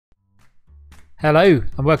Hello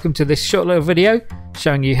and welcome to this short little video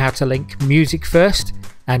showing you how to link MusicFirst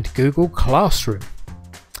and Google Classroom.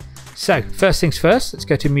 So first things first, let's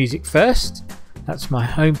go to MusicFirst. That's my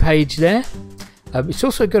home page there. It's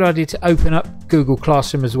also a good idea to open up Google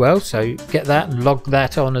Classroom as well, so get that and log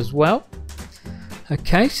that on as well.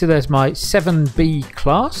 Okay, so there's my 7B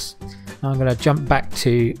class. I'm going to jump back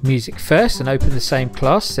to MusicFirst and open the same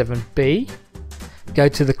class, 7B. Go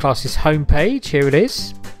to the class's home page, here it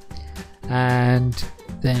is. And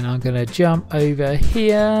then I'm going to jump over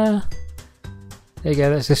here. There you go,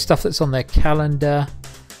 that's the stuff that's on their calendar.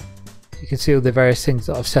 You can see all the various things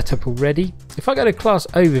that I've set up already. If I go to class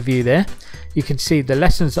overview there, you can see the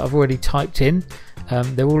lessons that I've already typed in.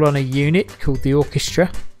 They're all on a unit called the orchestra.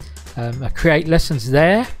 I create lessons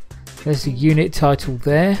there. There's the unit title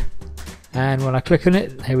there. And when I click on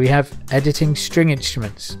it, here we have editing string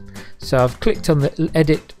instruments. So I've clicked on the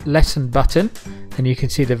edit lesson button and you can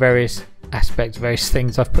see the various aspects, various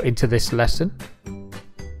things I've put into this lesson,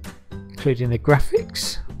 including the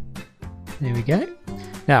graphics. There we go.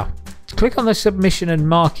 Now click on the submission and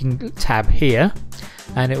marking tab here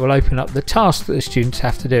and it will open up the task that the students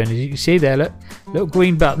have to do, and as you can see there, look, little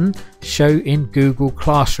green button, show in Google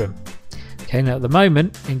Classroom. Okay, now at the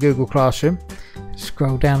moment in Google Classroom,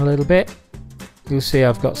 scroll down a little bit, you'll see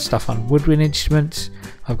I've got stuff on woodwind instruments,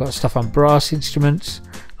 I've got stuff on brass instruments,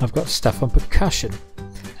 I've got stuff on percussion.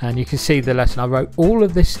 And you can see the lesson. I wrote all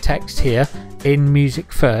of this text here in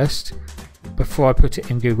MusicFirst before I put it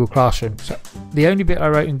in Google Classroom. So the only bit I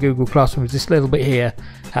wrote in Google Classroom was this little bit here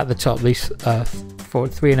at the top, these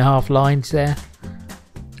 3.5 lines there.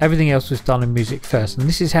 Everything else was done in MusicFirst, and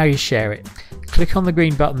this is how you share it. Click on the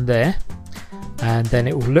green button there and then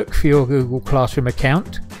it will look for your Google Classroom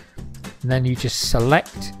account, and then you just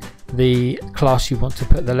select the class you want to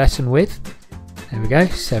put the lesson with. There we go,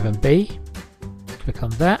 7B. Click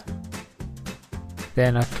on that,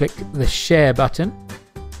 then I click the share button,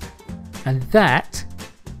 and that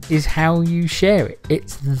is how you share it.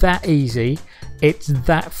 It's that easy, it's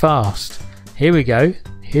that fast. Here we go,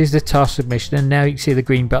 here's the task submission, and now you can see the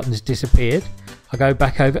green button has disappeared. I go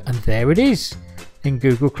back over and there it is in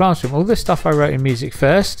Google Classroom. All the stuff I wrote in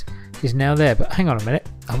MusicFirst is now there, but hang on a minute,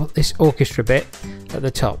 I want this orchestra bit at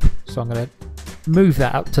the top, so I'm going to move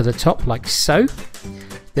that up to the top like so.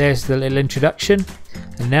 There's the little introduction,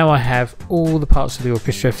 and now I have all the parts of the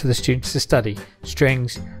orchestra for the students to study: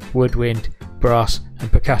 strings, woodwind, brass and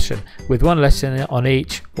percussion, with one lesson on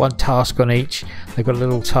each, one task on each. They've got a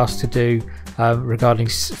little task to do regarding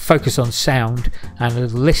focus on sound and a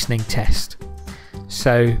little listening test.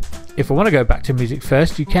 So if I want to go back to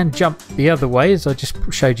MusicFirst, you can jump the other way as I just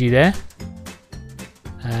showed you there,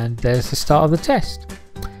 and there's the start of the test.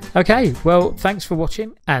 Okay, well, thanks for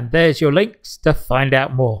watching, and there's your links to find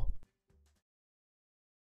out more.